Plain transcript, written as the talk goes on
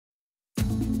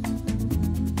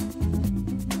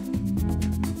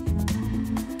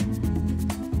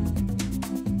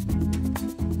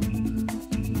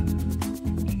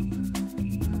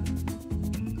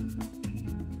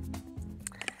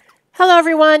Hello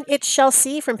everyone, it's Shel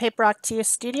C from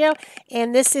PaperOcotilloStudio,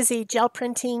 and this is a gel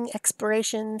printing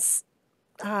explorations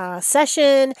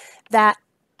session that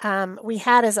we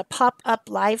had as a pop-up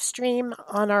live stream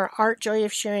on our Art Joy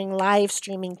of Sharing live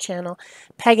streaming channel.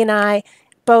 Peg and I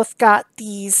both got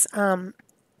these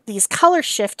color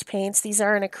shift paints. These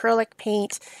are an acrylic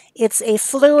paint. It's a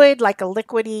fluid, like a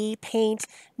liquidy paint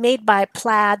made by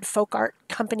Plaid Folk Art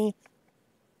Company,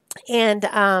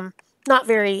 and not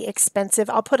very expensive.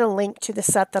 I'll put a link to the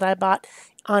set that I bought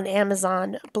on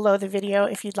Amazon below the video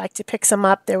if you'd like to pick some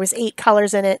up. There was 8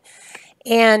 colors in it,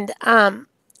 and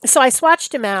so I swatched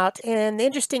them out. And the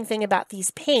interesting thing about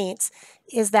these paints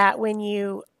is that when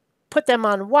you put them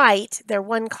on white, they're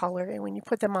one color, and when you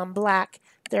put them on black,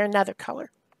 they're another color.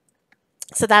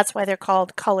 So that's why they're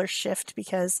called color shift,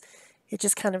 because it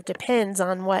just kind of depends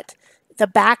on what the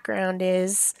background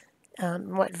is,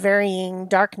 what varying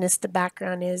darkness the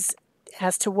background is,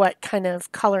 as to what kind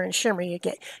of color and shimmer you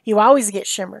get. You always get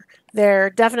shimmer. They're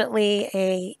definitely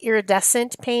a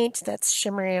iridescent paint that's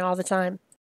shimmering all the time.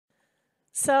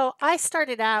 So I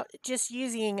started out just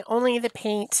using only the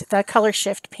paint, the color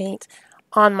shift paint,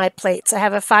 on my plates. I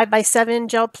have a 5x7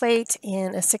 gel plate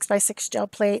and a 6x6 gel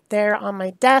plate there on my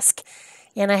desk,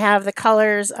 and I have the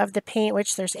colors of the paint,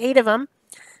 which there's 8 of them.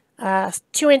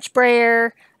 2-inch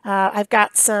brayer. I've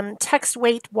got some text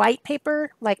weight white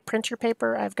paper, like printer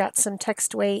paper. I've got some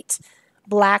text weight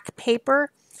black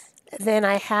paper. Then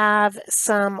I have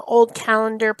some old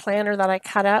calendar planner that I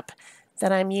cut up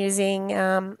that I'm using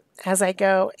as I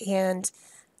go. And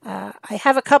I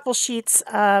have a couple sheets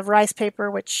of rice paper,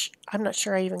 which I'm not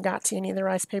sure I even got to any of the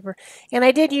rice paper. And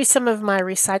I did use some of my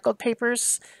recycled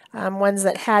papers, ones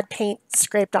that had paint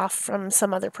scraped off from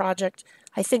some other project.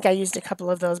 I think I used a couple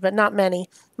of those, but not many.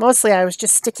 Mostly I was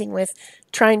just sticking with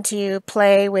trying to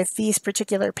play with these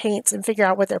particular paints and figure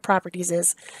out what their properties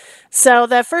is. So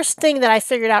the first thing that I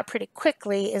figured out pretty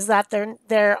quickly is that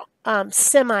they're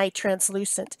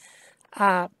semi-translucent.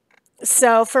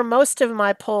 So for most of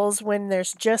my pulls, when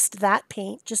there's just that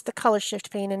paint, just the color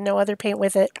shift paint and no other paint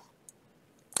with it,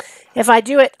 if I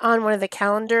do it on one of the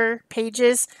calendar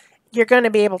pages, you're going to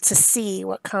be able to see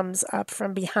what comes up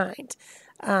from behind.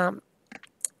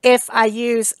 If I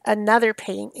use another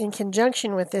paint in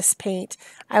conjunction with this paint,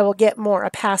 I will get more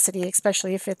opacity,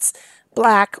 especially if it's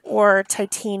black or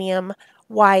titanium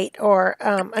white or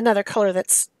another color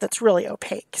that's really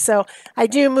opaque. So I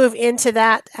do move into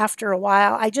that after a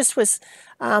while. I just was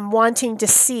wanting to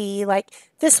see, like,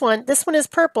 this one is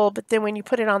purple, but then when you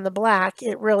put it on the black,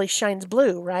 it really shines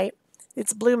blue, right?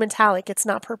 It's blue metallic. It's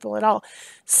not purple at all.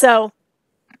 So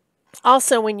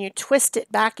also, when you twist it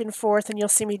back and forth, and you'll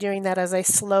see me doing that as I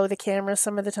slow the camera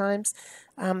some of the times,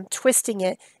 twisting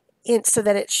it in so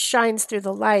that it shines through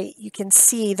the light, you can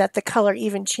see that the color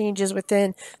even changes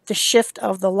within the shift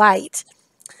of the light.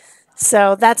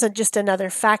 So that's just another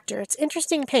factor. It's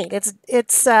interesting paint.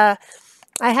 I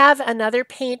have another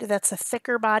paint that's a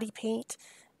thicker body paint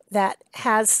that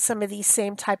has some of these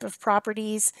same type of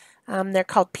properties. They're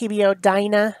called PBO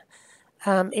Dyna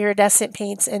iridescent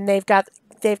paints, and they've got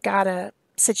a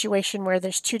situation where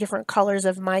there's 2 different colors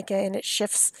of mica, and it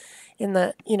shifts in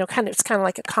the, it's kind of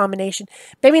like a combination.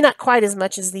 Maybe not quite as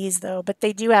much as these though, but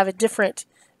they do have a different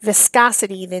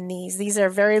viscosity than these. These are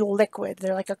very liquid.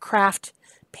 They're like a craft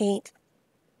paint,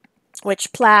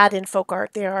 which Plaid and Folk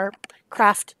Art, they are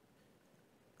craft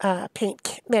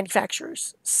paint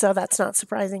manufacturers, so that's not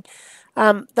surprising.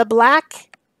 The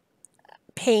black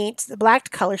paint, the black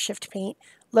color shift paint,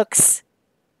 looks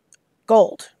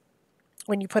gold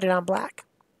when you put it on black.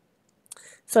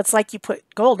 So it's like you put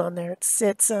gold on there.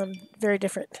 It's very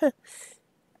different.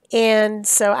 And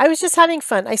so I was just having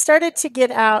fun. I started to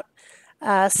get out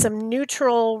some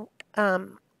neutral,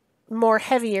 more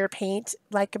heavier paint,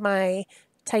 like my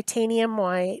titanium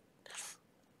white,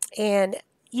 and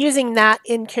using that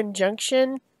in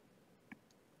conjunction,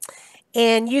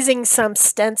 and using some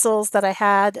stencils that I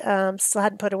had, still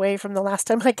hadn't put away from the last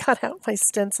time I got out my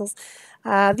stencils.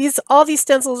 All these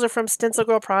stencils are from Stencil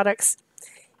Girl products,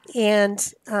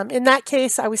 and in that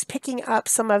case, I was picking up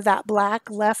some of that black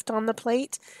left on the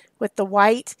plate with the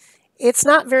white. It's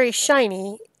not very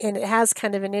shiny, and it has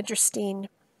kind of an interesting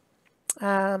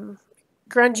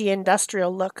grungy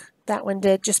industrial look. That one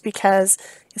did, just because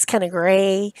it's kind of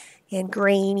gray and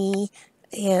grainy,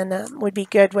 and would be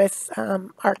good with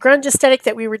our grunge aesthetic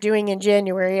that we were doing in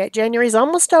January. January's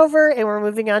almost over, and we're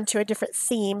moving on to a different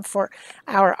theme for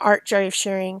our Art Joy of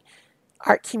Sharing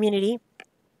art community.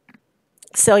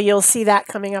 So you'll see that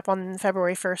coming up on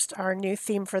February 1st, our new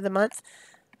theme for the month.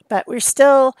 But we're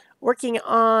still working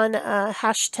on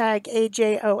hashtag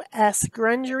AJOS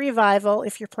Grunge Revival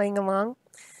if you're playing along.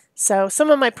 So some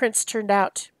of my prints turned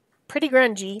out pretty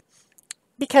grungy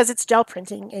because it's gel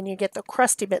printing and you get the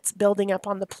crusty bits building up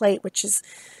on the plate, which is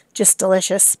just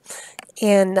delicious.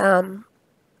 And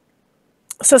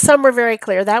so some were very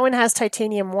clear. That one has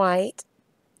titanium white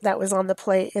that was on the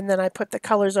plate, and then I put the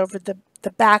colors over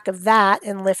the back of that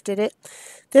and lifted it.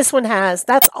 This one has,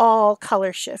 that's all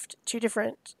color shift, 2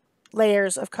 different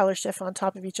layers of color shift on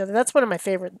top of each other. That's one of my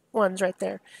favorite ones right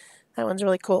there. That one's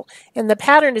really cool. And the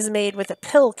pattern is made with a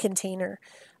pill container.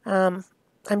 I'm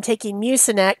taking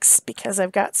Mucinex because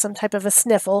I've got some type of a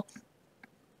sniffle,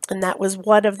 and that was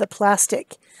one of the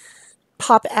plastic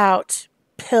pop-out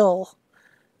pill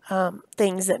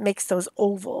things that makes those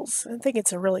ovals. I think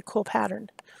it's a really cool pattern.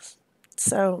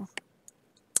 So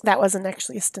that wasn't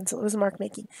actually a stencil, it was mark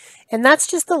making. And that's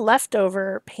just the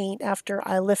leftover paint after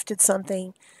I lifted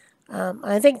something.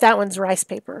 I think that one's rice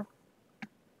paper.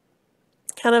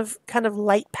 Kind of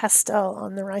light pastel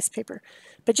on the rice paper.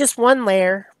 But just one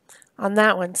layer on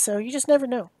that one. So you just never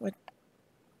know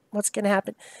what's going to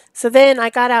happen. So then I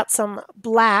got out some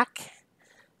black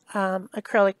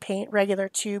acrylic paint, regular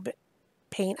tube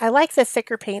paint. I like the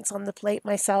thicker paints on the plate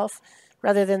myself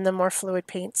rather than the more fluid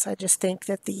paints. I just think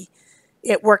that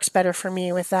it works better for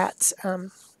me with that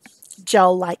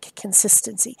gel-like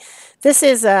consistency. This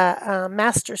is a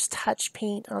Master's Touch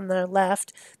paint on the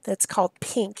left that's called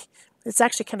Pink. It's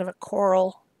actually kind of a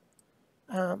coral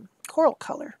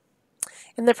color.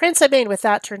 And the prints I made with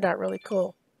that turned out really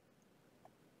cool.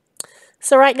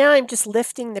 So right now I'm just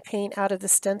lifting the paint out of the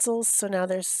stencils. So now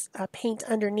there's paint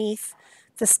underneath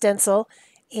the stencil.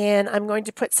 And I'm going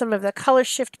to put some of the color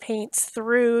shift paints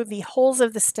through the holes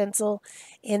of the stencil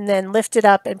and then lift it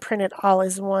up and print it all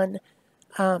as one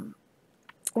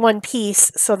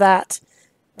piece so that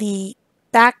the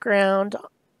background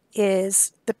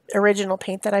is the original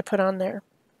paint that I put on there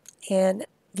and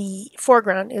the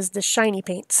foreground is the shiny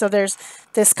paint. So there's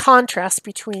this contrast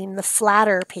between the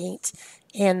flatter paint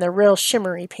and the real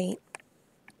shimmery paint.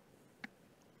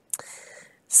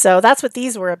 So that's what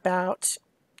these were about.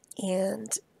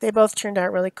 And they both turned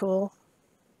out really cool.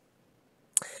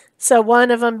 So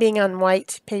one of them being on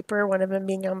white paper, one of them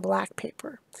being on black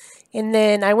paper. And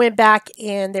then I went back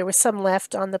and there was some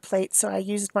left on the plate, so I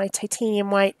used my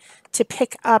titanium white to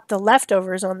pick up the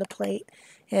leftovers on the plate.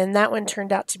 And that one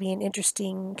turned out to be an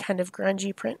interesting kind of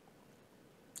grungy print.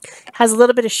 Has a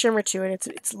little bit of shimmer to it.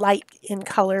 It's light in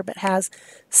color, but has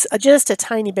just a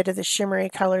tiny bit of the shimmery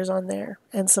colors on there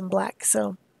and some black.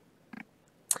 So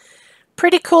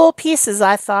pretty cool pieces,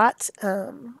 I thought.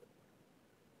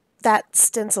 That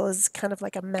stencil is kind of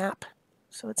like a map,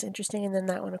 so it's interesting. And then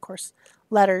that one, of course,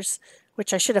 letters,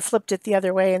 which I should have flipped it the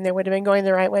other way and they would have been going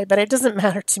the right way, but it doesn't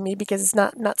matter to me because it's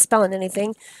not spelling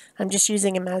anything. I'm just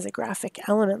using them as a graphic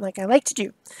element like I like to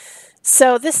do.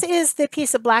 So this is the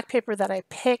piece of black paper that I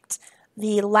picked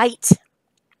the light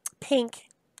pink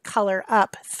color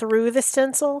up through the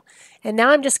stencil, and now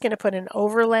I'm just going to put an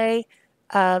overlay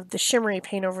of the shimmery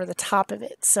paint over the top of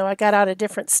it. So I got out a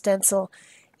different stencil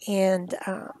and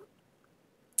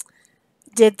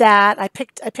did that. I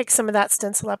picked some of that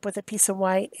stencil up with a piece of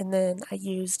white, and then I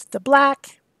used the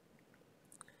black.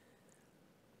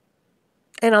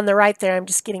 And on the right there, I'm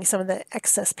just getting some of the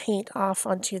excess paint off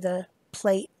onto the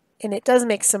plate, and it does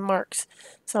make some marks.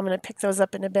 So I'm going to pick those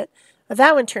up in a bit. But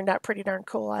that one turned out pretty darn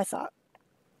cool, I thought.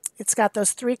 It's got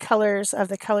those 3 colors of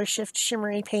the color shift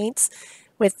shimmery paints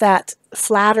with that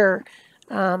flatter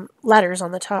letters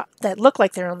on the top that look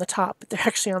like they're on the top, but they're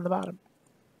actually on the bottom.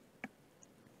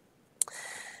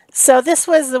 So this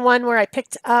was the one where I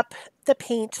picked up the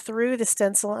paint through the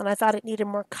stencil and I thought it needed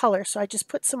more color, so I just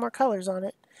put some more colors on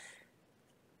it.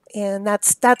 And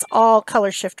that's all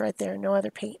color shift right there, no other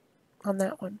paint on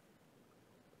that one.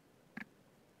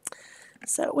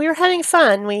 So we were having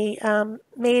fun. We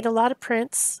made a lot of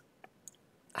prints.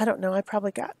 I don't know, I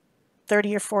probably got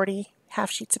 30 or 40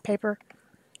 half sheets of paper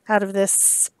out of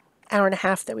this hour and a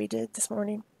half that we did this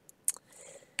morning.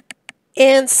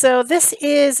 And so this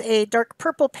is a dark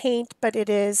purple paint, but it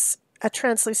is a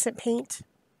translucent paint.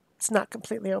 It's not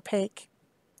completely opaque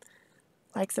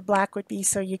like the black would be,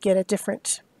 so you get a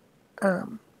different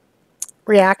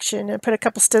reaction. I put a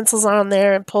couple stencils on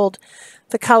there and pulled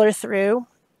the color through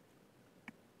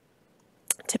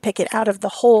to pick it out of the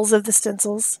holes of the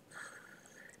stencils.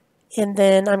 And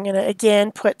then I'm going to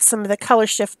again put some of the color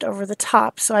shift over the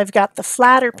top. So I've got the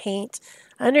flatter paint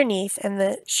underneath and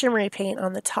the shimmery paint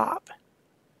on the top.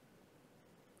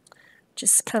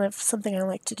 Just kind of something I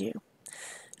like to do.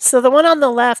 So the one on the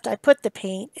left, I put the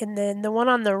paint, and then the one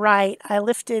on the right, I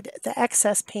lifted the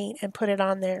excess paint and put it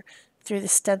on there through the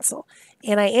stencil.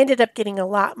 And I ended up getting a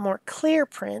lot more clear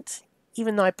print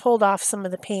even though I pulled off some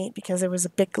of the paint because it was a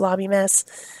big globby mess.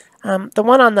 The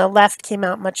one on the left came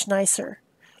out much nicer.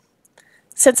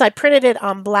 Since I printed it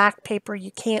on black paper,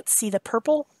 you can't see the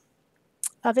purple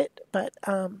of it, but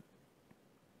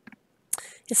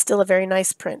it's still a very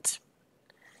nice print.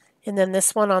 And then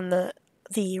this one on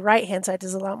the right-hand side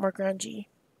is a lot more grungy.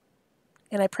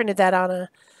 And I printed that on a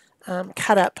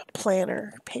cut-up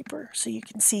planner paper, so you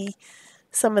can see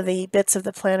some of the bits of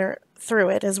the planner through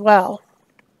it as well.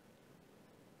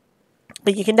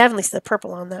 But you can definitely see the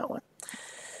purple on that one.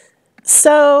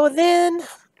 So then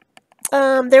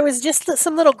there was just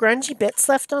some little grungy bits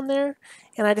left on there,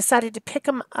 and I decided to pick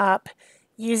them up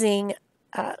using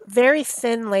a very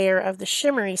thin layer of the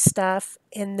shimmery stuff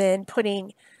and then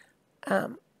putting, I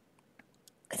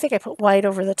think I put white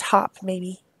over the top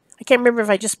maybe. I can't remember if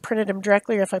I just printed them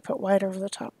directly or if I put white over the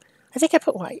top. I think I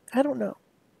put white. I don't know.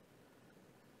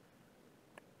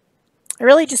 I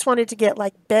really just wanted to get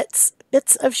like bits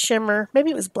of shimmer. Maybe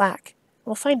it was black.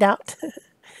 We'll find out.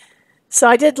 So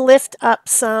I did lift up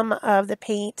some of the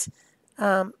paint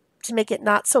to make it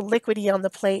not so liquidy on the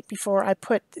plate before I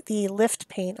put the lift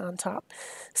paint on top.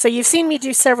 So you've seen me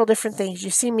do several different things.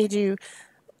 You've seen me do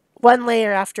one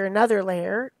layer after another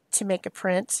layer to make a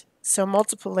print, so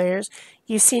multiple layers.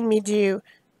 You've seen me do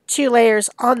 2 layers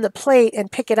on the plate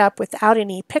and pick it up without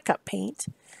any pickup paint.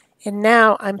 And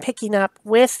now I'm picking up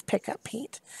with pickup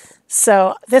paint.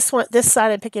 So this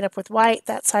side I'm picking up with white,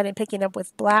 that side I'm picking up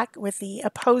with black with the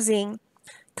opposing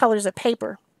colors of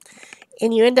paper.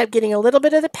 And you end up getting a little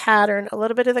bit of the pattern, a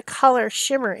little bit of the color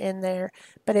shimmer in there,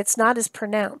 but it's not as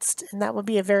pronounced. And that will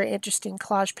be a very interesting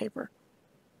collage paper.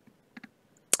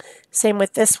 Same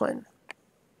with this one.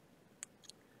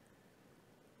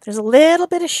 There's a little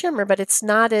bit of shimmer, but it's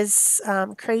not as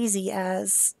crazy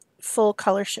as full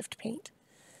color shift paint.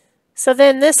 So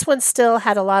then this one still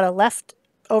had a lot of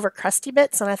leftover crusty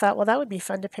bits, and I thought, well, that would be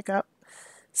fun to pick up.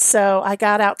 So I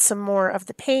got out some more of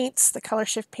the paints, the color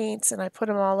shift paints, and I put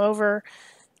them all over,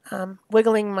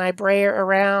 wiggling my brayer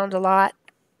around a lot.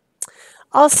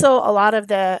 Also, a lot of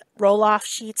the roll-off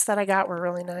sheets that I got were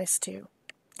really nice too,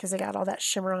 because they got all that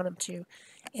shimmer on them too.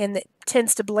 And it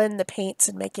tends to blend the paints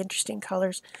and make interesting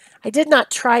colors. I did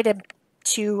not try to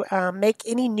make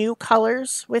any new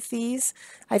colors with these.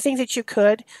 I think that you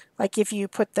could, like if you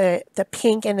put the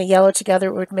pink and the yellow together,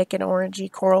 it would make an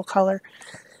orangey coral color.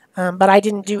 But I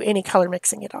didn't do any color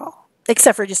mixing at all,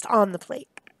 except for just on the plate.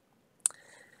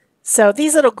 So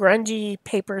these little grungy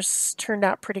papers turned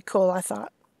out pretty cool, I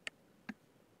thought.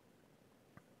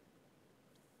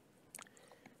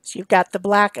 So you've got the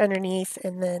black underneath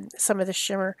and then some of the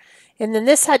shimmer. And then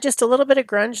this had just a little bit of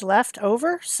grunge left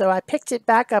over, so I picked it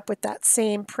back up with that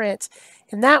same print.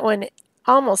 And that one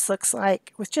almost looks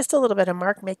like, with just a little bit of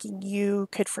mark making, you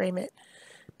could frame it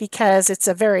because it's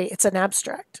an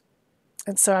abstract.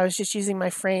 And so I was just using my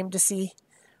frame to see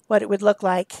what it would look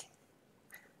like.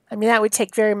 I mean, that would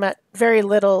take very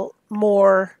little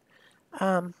more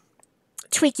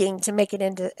tweaking to make it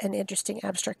into an interesting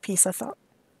abstract piece, I thought.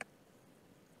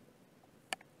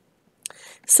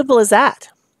 Simple as that.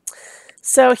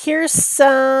 So here's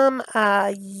some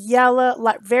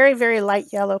yellow, very, very light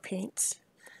yellow paint.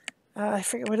 I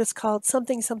forget what it's called.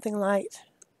 Something light.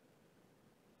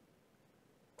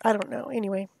 I don't know.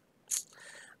 Anyway,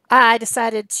 I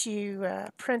decided to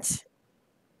print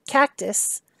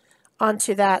cactus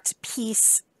onto that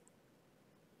piece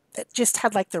that just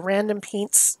had like the random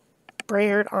paints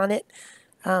brayered on it,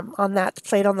 on that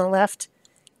plate on the left.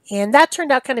 And that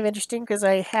turned out kind of interesting because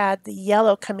I had the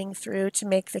yellow coming through to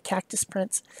make the cactus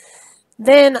prints.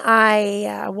 Then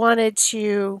I wanted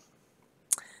to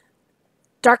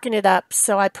darken it up,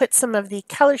 so I put some of the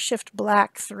color shift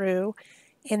black through,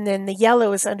 and then the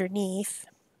yellow is underneath,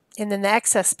 and then the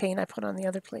excess paint I put on the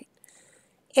other plate.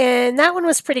 And that one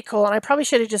was pretty cool, and I probably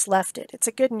should have just left it. It's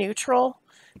a good neutral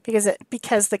because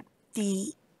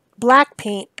the black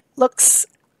paint looks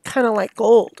kind of like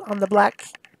gold on the black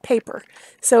paper.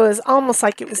 So it was almost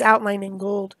like it was outlined in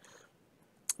gold.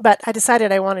 But I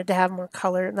decided I wanted to have more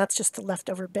color, and that's just the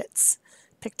leftover bits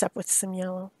picked up with some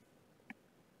yellow.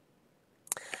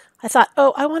 I thought,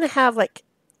 oh, I want to have like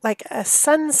a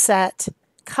sunset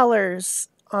colors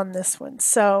on this one.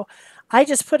 So I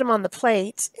just put them on the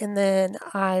plate, and then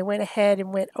I went ahead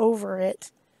and went over it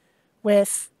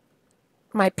with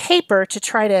my paper to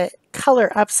try to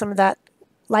color up some of that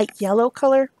light yellow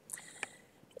color.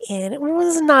 And it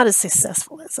was not as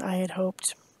successful as I had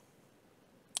hoped.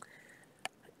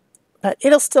 But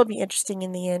it'll still be interesting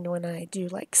in the end when I do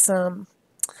like some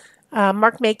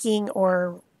mark making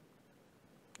or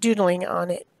doodling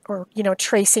on it, or, you know,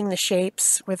 tracing the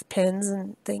shapes with pens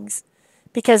and things,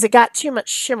 because it got too much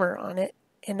shimmer on it.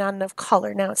 and not enough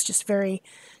color. Now it's just very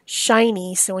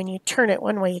shiny, so when you turn it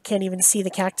one way, you can't even see the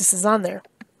cactuses on there.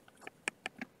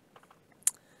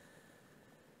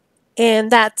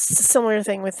 And that's a similar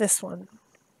thing with this one.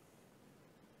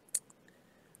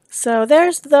 So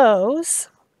there's those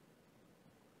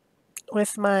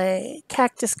with my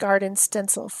cactus garden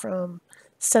stencil from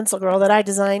Stencil Girl that I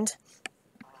designed.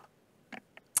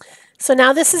 So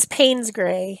now this is Payne's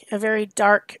Gray, a very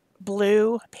dark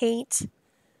blue paint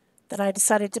that I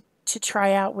decided to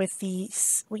try out with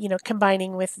these,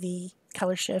 combining with the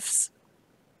color shifts.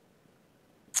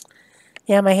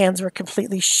 Yeah, my hands were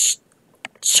completely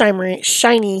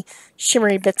shiny,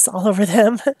 shimmery bits all over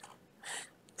them.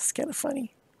 It's kind of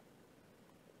funny.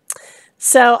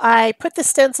 So I put the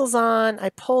stencils on, I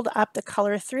pulled up the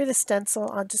color through the stencil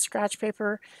onto scratch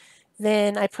paper,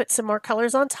 then I put some more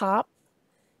colors on top,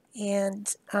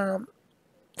 and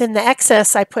then the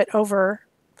excess I put over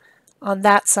on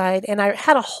that side, and I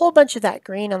had a whole bunch of that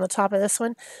green on the top of this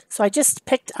one, so I just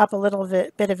picked up a little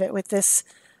bit of it with this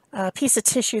piece of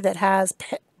tissue that has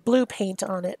blue paint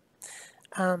on it.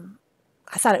 I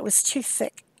thought it was too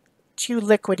thick, too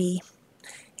liquidy.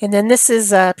 And then this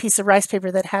is a piece of rice paper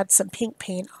that had some pink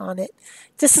paint on it.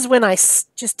 This is when I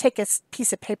just take a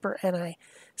piece of paper and I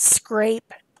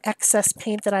scrape excess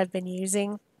paint that I've been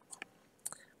using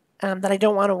that I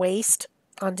don't want to waste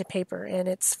onto paper, and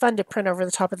it's fun to print over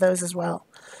the top of those as well.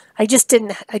 I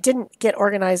didn't get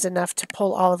organized enough to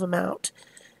pull all of them out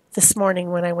this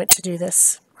morning when I went to do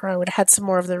this, or I would have had some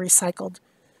more of the recycled,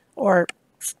 or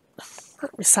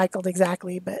not recycled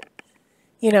exactly, but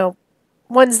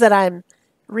ones that I'm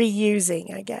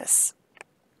reusing, I guess.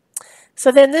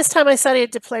 So then this time I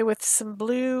decided to play with some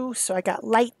blue, so I got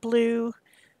light blue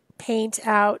paint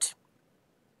out.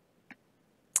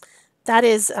 That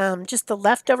is just the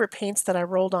leftover paints that I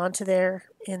rolled onto there,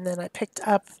 and then I picked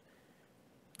up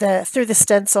through the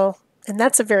stencil, and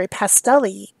that's a very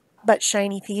pastel-y but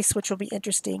shiny piece, which will be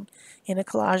interesting in a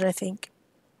collage, I think.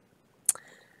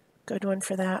 Good one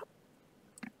for that.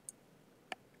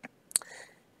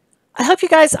 I hope you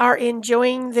guys are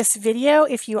enjoying this video.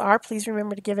 If you are, please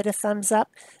remember to give it a thumbs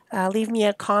up. Leave me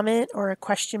a comment or a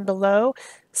question below.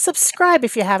 Subscribe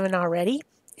if you haven't already,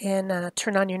 and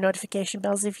turn on your notification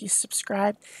bells if you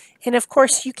subscribe. And of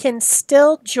course, you can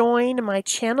still join my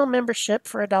channel membership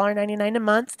for $1.99 a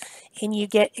month, and you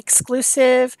get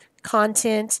exclusive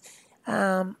content.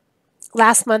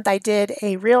 Last month I did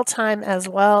a real-time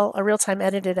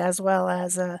edited, as well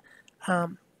as a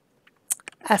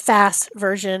fast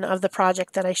version of the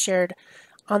project that I shared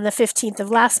on the 15th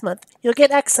of last month. You'll get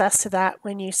access to that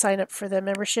when you sign up for the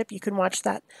membership. You can watch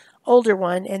that older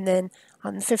one, and then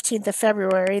on the 15th of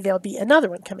February, there'll be another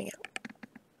one coming out.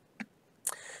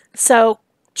 So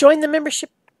join the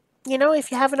membership,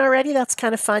 if you haven't already. That's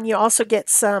kind of fun. You also get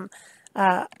some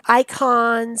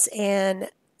icons and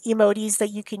emojis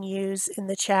that you can use in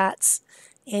the chats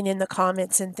and in the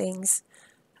comments and things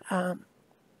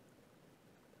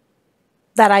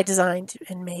that I designed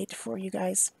and made for you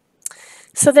guys.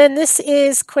 So then this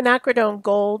is quinacridone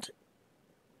gold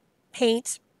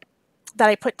paint that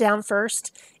I put down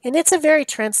first, and it's a very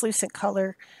translucent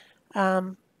color.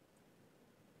 A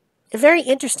very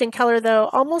interesting color, though,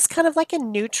 almost kind of like a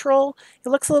neutral. It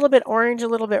looks a little bit orange, a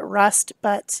little bit rust,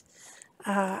 but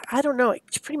I don't know. It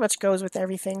pretty much goes with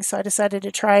everything, so I decided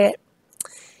to try it.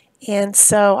 And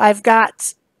so I've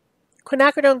got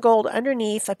quinacridone gold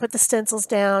underneath. I put the stencils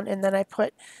down, and then I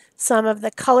put some of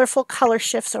the colorful color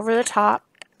shifts over the top.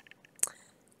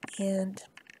 And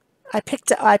I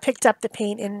picked up the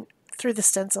paint in through the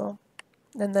stencil,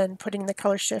 and then putting the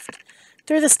color shift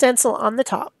through the stencil on the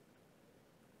top,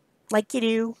 like you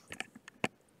do.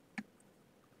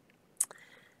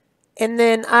 And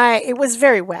then it was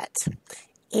very wet,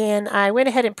 and I went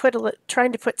ahead and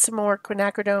trying to put some more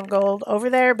quinacridone gold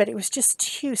over there, but it was just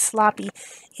too sloppy,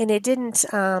 and it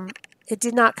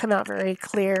did not come out very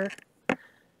clear,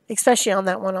 especially on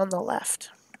that one on the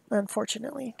left,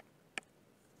 unfortunately.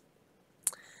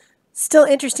 Still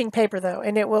interesting paper, though,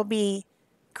 and it will be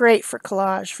great for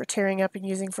collage, for tearing up and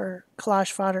using for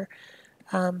collage fodder.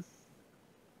 But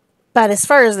as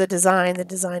far as the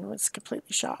design was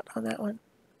completely shot on that one.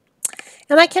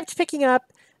 And I kept picking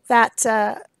up that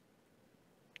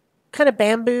kind of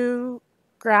bamboo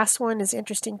grass one is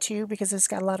interesting too, because it's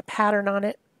got a lot of pattern on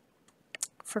it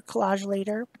for collage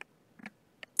later.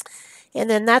 And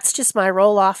then that's just my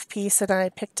roll-off piece, and I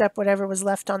picked up whatever was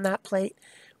left on that plate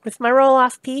with my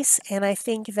roll-off piece, and I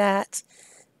think that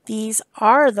these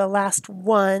are the last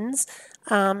ones.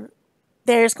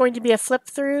 There's going to be a flip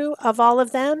through of all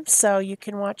of them, so you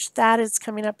can watch that. It's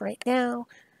coming up right now.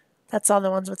 That's all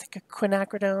the ones with the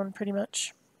quinacridone, pretty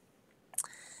much.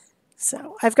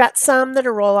 So I've got some that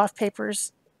are roll-off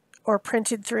papers or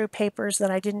printed through papers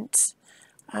that I didn't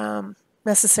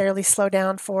necessarily slow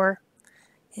down for.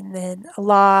 And then a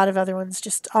lot of other ones,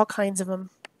 just all kinds of them.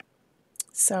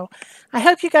 So I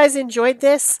hope you guys enjoyed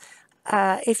this.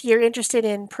 If you're interested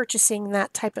in purchasing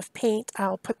that type of paint,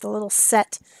 I'll put the little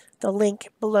set, the link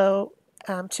below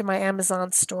to my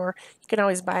Amazon store. You can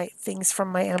always buy things from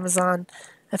my Amazon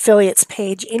affiliates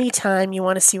page anytime you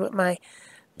want to see what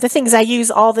the things I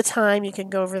use all the time. You can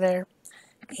go over there,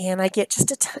 and I get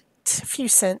just a few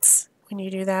cents when you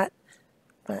do that.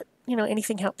 But, you know,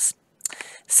 anything helps.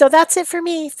 So that's it for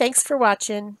me. Thanks for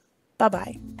watching.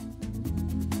 Bye-bye.